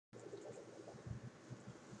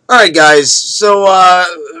Alright guys, so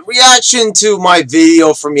reaction to my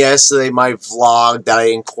video from yesterday, my vlog that I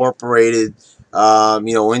incorporated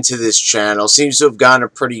into this channel seems to have gotten a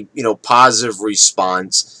pretty, positive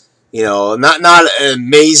response. Not an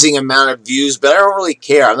amazing amount of views, but I don't really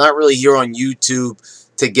care. I'm not really here on YouTube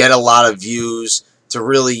to get a lot of views, to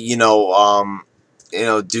really, do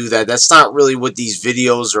that. That's not really what these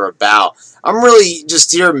videos are about. I'm really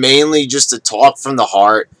just here mainly just to talk from the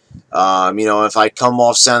heart. If I come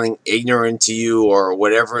off sounding ignorant to you or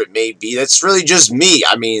whatever it may be, that's really just me.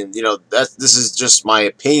 I mean, this is just my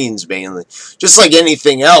opinions mainly. Just like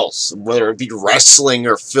anything else, whether it be wrestling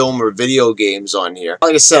or film or video games on here.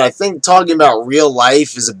 Like I said, I think talking about real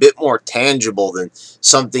life is a bit more tangible than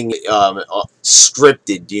something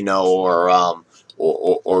scripted,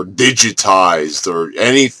 or digitized or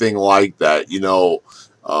anything like that,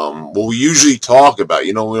 what we usually talk about.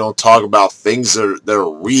 We don't talk about things that are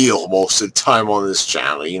real most of the time on this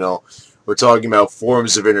channel. We're talking about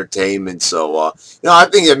forms of entertainment. So, I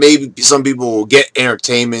think that maybe some people will get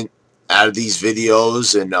entertainment out of these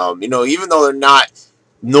videos. And, even though they're not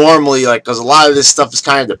normally, because a lot of this stuff is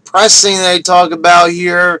kind of depressing that I talk about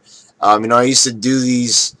here. I used to do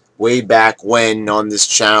these way back when on this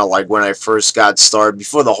channel, like when I first got started,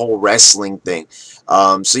 before the whole wrestling thing.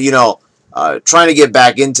 Trying to get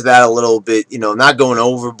back into that a little bit, not going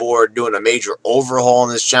overboard, doing a major overhaul on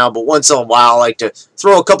this channel, but once in a while I like to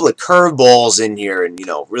throw a couple of curveballs in here and,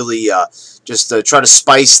 really just try to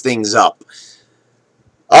spice things up.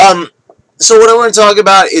 So what I want to talk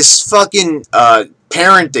about is fucking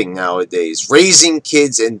parenting nowadays, raising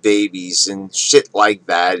kids and babies and shit like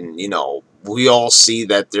that. And, we all see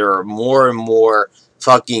that there are more and more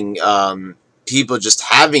fucking people just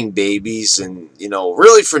having babies, and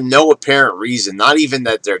really for no apparent reason, not even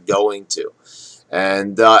that they're going to.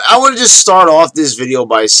 And I want to just start off this video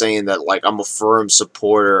by saying that, I'm a firm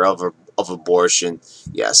supporter of abortion.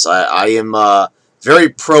 Yes, I am very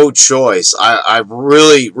pro-choice. I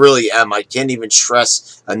really, really am. I can't even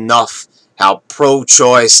stress enough how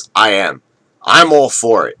pro-choice I am. I'm all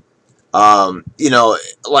for it.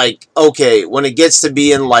 Okay, when it gets to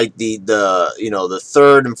be in the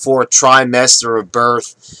third and fourth trimester of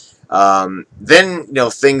birth, then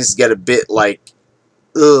things get a bit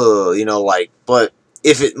but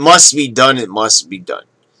if it must be done, it must be done.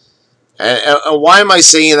 And why am I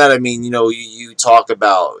saying that? I mean, you talk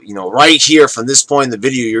about, right here from this point in the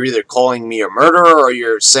video, you're either calling me a murderer or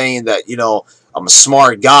you're saying that, I'm a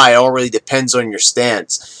smart guy. It all really depends on your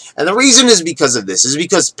stance. And the reason is because of this. Is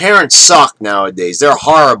because parents suck nowadays. They're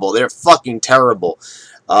horrible. They're fucking terrible.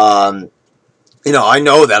 I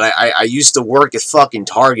know that. I used to work at fucking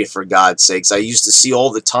Target, for God's sakes. I used to see all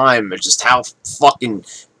the time just how fucking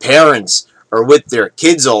parents are with their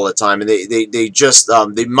kids all the time. And they just,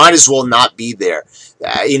 they might as well not be there.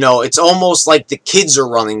 It's almost like the kids are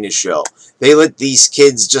running the show. They let these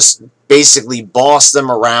kids just basically boss them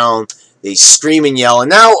around. They scream and yell.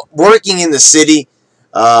 And now, working in the city,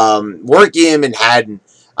 working in Manhattan,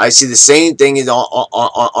 I see the same thing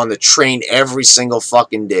on the train every single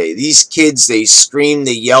fucking day. These kids, they scream,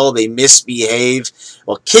 they yell, they misbehave.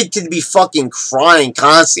 Well, kid could be fucking crying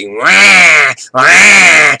constantly. Wah,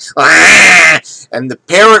 wah, wah, and the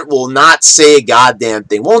parent will not say a goddamn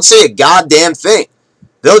thing. Won't say a goddamn thing.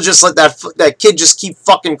 They'll just let that kid just keep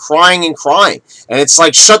fucking crying and crying. And it's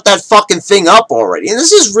like, shut that fucking thing up already. And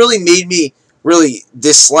this has really made me really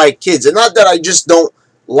dislike kids. And not that I just don't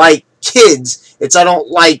like kids. It's I don't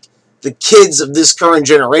like the kids of this current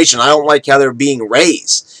generation. I don't like how they're being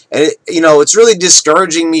raised. And, it's really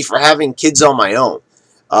discouraging me for having kids on my own.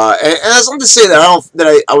 And that's not to say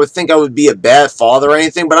that I would think I would be a bad father or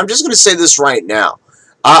anything, but I'm just going to say this right now.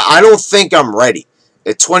 I don't think I'm ready.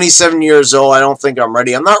 At 27 years old, I don't think I'm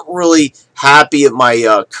ready. I'm not really happy at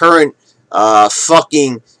my current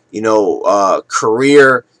fucking,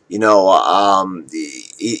 career,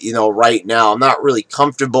 right now. I'm not really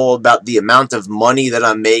comfortable about the amount of money that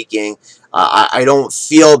I'm making. I don't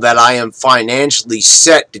feel that I am financially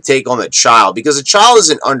set to take on a child, because a child is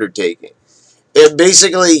an undertaking. It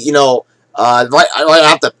basically, I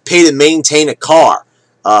have to pay to maintain a car.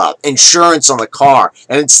 Insurance on the car.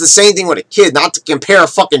 And it's the same thing with a kid. Not to compare a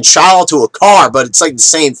fucking child to a car, but it's like the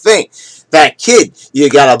same thing. That kid, you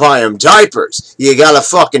gotta buy him diapers. You gotta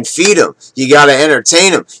fucking feed him. You gotta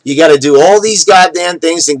entertain him. You gotta do all these goddamn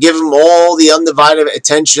things and give him all the undivided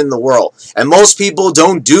attention in the world. And most people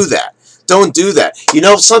don't do that. Don't do that.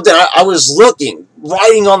 Something, I was looking,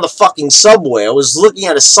 riding on the fucking subway. I was looking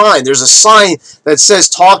at a sign. There's a sign that says,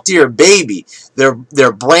 talk to your baby.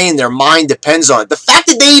 Their brain, their mind depends on it. The fact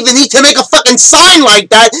that they even need to make a fucking sign like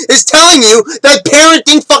that is telling you that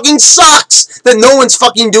parenting fucking sucks. that no one's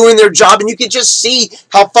fucking doing their job, and you can just see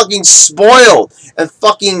how fucking spoiled and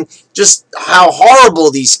fucking just how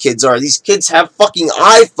horrible these kids are. These kids have fucking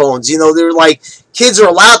iPhones, you know, they're like, kids are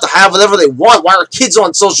allowed to have whatever they want. Why are kids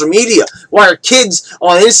on social media? Why are kids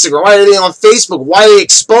on Instagram? Why are they on Facebook? Why are they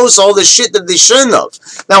exposed to all this shit that they shouldn't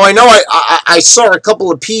have? Now, I know I saw a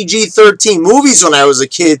couple of PG-13 movies when I was a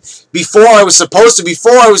kid before I was supposed to,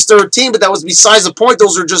 before I was 13, but that was besides the point.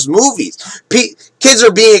 Those are just movies. Kids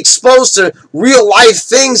are being exposed to real life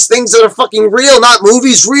things that are fucking real, not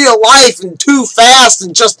movies, real life, and too fast,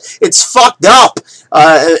 and just, it's fucked up.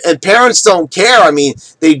 And parents don't care. I mean,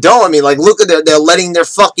 they don't. I mean, like, look at they're letting their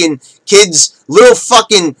fucking kids, little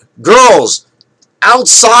fucking girls,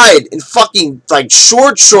 outside in fucking, like,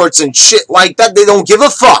 short shorts and shit like that. They don't give a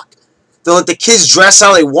fuck. They let the kids dress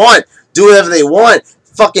how they want, do whatever they want.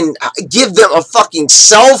 Fucking give them a fucking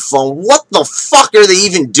cell phone. What the fuck are they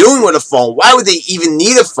even doing with a phone? Why would they even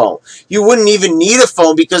need a phone? You wouldn't even need a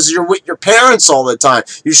phone because you're with your parents all the time.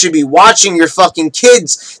 You should be watching your fucking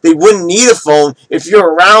kids. They wouldn't need a phone if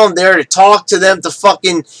you're around there to talk to them, to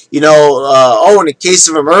fucking, you know, in a case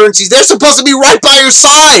of emergencies, they're supposed to be right by your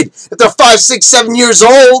side if they're 5, 6, 7 years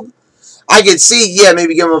old. I could see, yeah,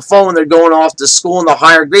 maybe give them a phone when they're going off to school in the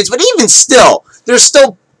higher grades, but even still, there's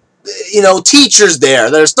still, you know, teachers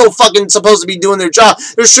there. They're still fucking supposed to be doing their job.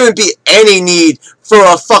 There shouldn't be any need for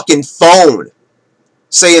a fucking phone.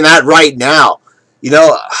 Saying that right now. You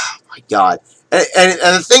know, oh my God. And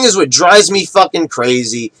the thing is, what drives me fucking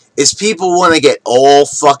crazy is people want to get all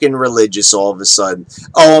fucking religious all of a sudden.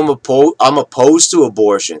 Oh, I'm opposed to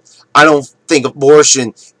abortion. I don't think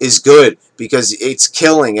abortion is good because it's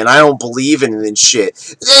killing, and I don't believe in it and shit.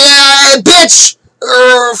 Bitch!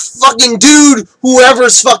 Fucking dude,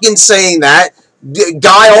 whoever's fucking saying that,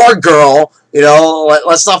 guy or girl, you know,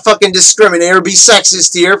 let's not fucking discriminate or be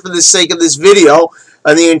sexist here for the sake of this video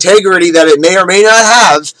and the integrity that it may or may not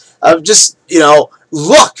have. Of just, you know,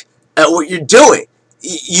 look at what you're doing.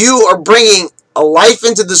 You are bringing a life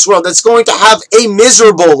into this world that's going to have a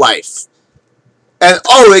miserable life. And,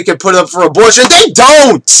 oh, they can put up for abortion. They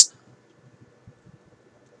don't!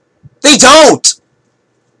 They don't!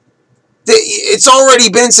 It's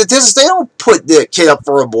already been statistics. They don't put the kid up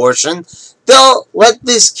for abortion. They'll let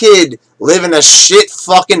this kid live in a shit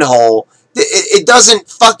fucking hole. It doesn't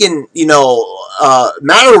fucking, you know,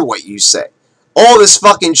 matter what you say. All this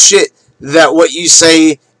fucking shit that what you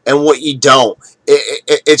say and what you don't.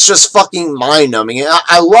 It's just fucking mind-numbing.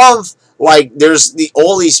 I love, like, there's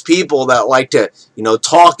all these people that like to, you know,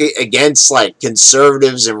 talk against, like,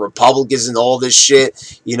 conservatives and Republicans and all this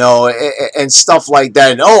shit, you know, and stuff like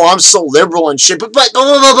that. And, oh, I'm so liberal and shit. But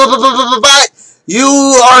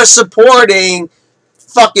you are supporting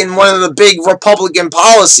fucking one of the big Republican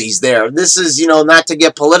policies there. This is, you know, not to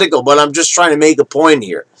get political, but I'm just trying to make a point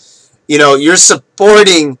here. You know, you're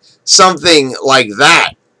supporting something like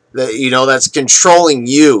that, you know, that's controlling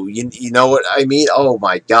you. You know what I mean? Oh,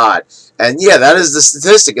 my God. And, yeah, that is the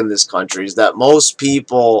statistic in this country, is that most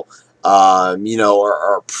people, you know,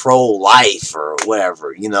 are pro-life or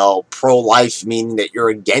whatever. You know, pro-life meaning that you're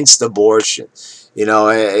against abortion. You know,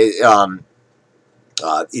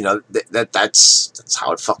 you know, that's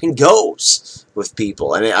how it fucking goes with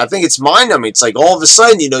people. And I think it's mind-numbing. It's like all of a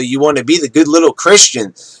sudden, you know, you want to be the good little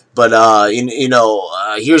Christian. But, you know,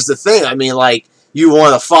 here's the thing. I mean, like, you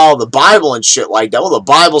want to follow the Bible and shit like that. Well, the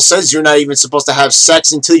Bible says you're not even supposed to have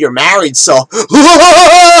sex until you're married. So,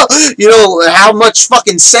 you know, how much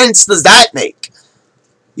fucking sense does that make?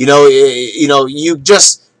 You know, you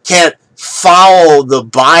just can't follow the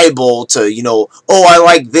Bible to, you know, oh, I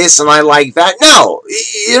like this and I like that. No,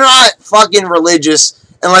 you're not fucking religious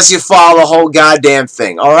unless you follow the whole goddamn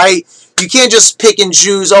thing, all right? You can't just pick and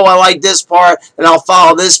choose, oh, I like this part and I'll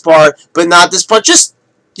follow this part, but not this part. Just,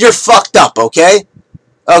 you're fucked up, okay?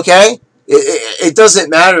 Okay? It doesn't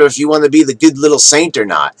matter if you want to be the good little saint or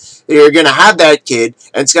not. You're going to have that kid,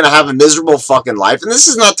 and it's going to have a miserable fucking life. And this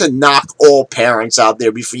is not to knock all parents out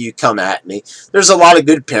there before you come at me. There's a lot of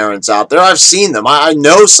good parents out there. I've seen them. I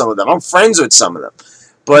know some of them. I'm friends with some of them.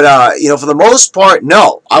 But, you know, for the most part,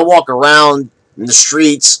 no. I walk around in the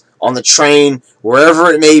streets, on the train, wherever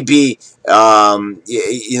it may be,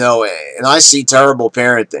 you know, and I see terrible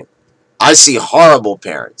parenting. I see horrible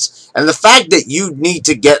parents. And the fact that you need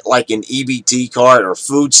to get like an EBT card or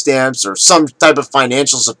food stamps or some type of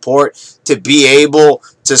financial support to be able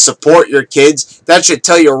to support your kids, that should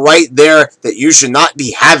tell you right there that you should not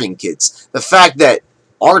be having kids. The fact that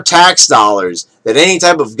our tax dollars, that any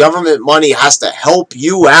type of government money has to help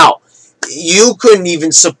you out, you couldn't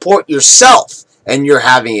even support yourself and you're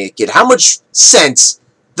having a kid. How much sense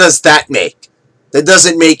does that make? That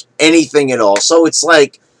doesn't make anything at all. So it's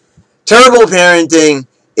like, Terrible parenting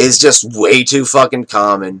is just way too fucking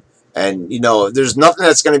common. And, you know, there's nothing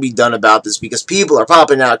that's going to be done about this because people are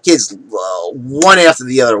popping out kids one after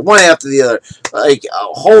the other, one after the other. Like,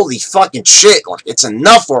 holy fucking shit. Like, it's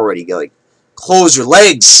enough already. Like, close your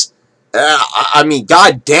legs. I mean,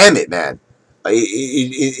 god damn it, man.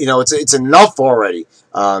 You know, it's enough already.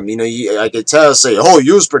 You know, I could say, oh,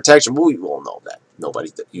 use protection. Well, we all know that.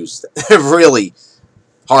 Nobody uses that. Really,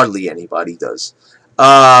 hardly anybody does.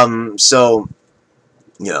 So,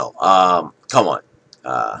 you know, come on.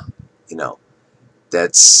 You know,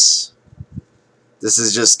 this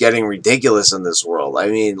is just getting ridiculous in this world. I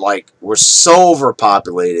mean, like, we're so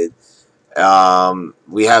overpopulated.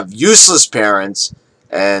 We have useless parents,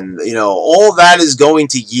 and, you know, all that is going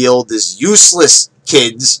to yield is useless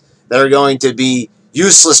kids that are going to be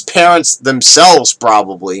useless parents themselves,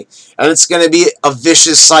 probably, and it's going to be a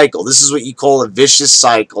vicious cycle. This is what you call a vicious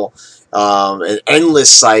cycle. An endless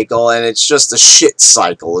cycle, and it's just a shit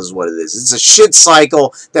cycle is what it is. It's a shit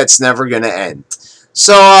cycle that's never going to end.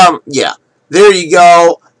 So, yeah, there you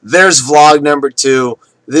go. There's vlog number 2.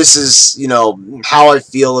 This is, you know, how I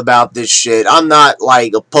feel about this shit. I'm not,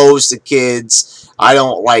 like, opposed to kids. I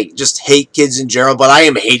don't, like, just hate kids in general, but I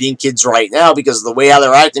am hating kids right now because of the way how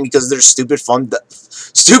they're acting, because they're stupid,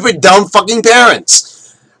 dumb fucking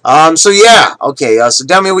parents. So yeah, okay, so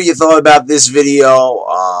tell me what you thought about this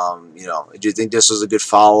video. You know, did you think this was a good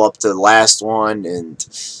follow-up to the last one? And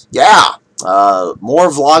yeah, more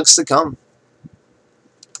vlogs to come.